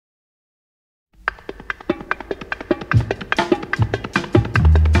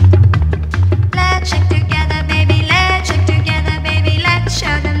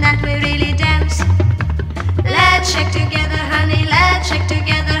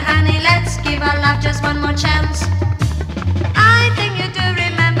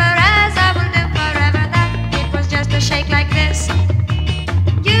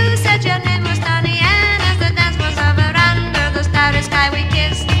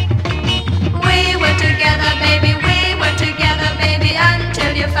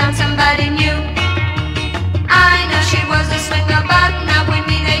nobody knew. I know she was a swinger, but now we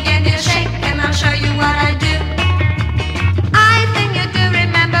meet again, dear, shake and I'll show you what I do. I think you do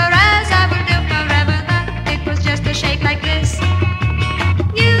remember, as I will do forever, that it was just a shake like this.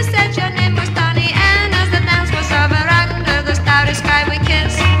 You said your name was Tony, and as the dance was over, under the starry sky we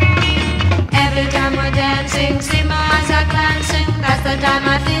kissed. Every time we're dancing, see my eyes are glancing, that's the time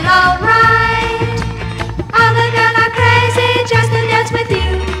I feel alright.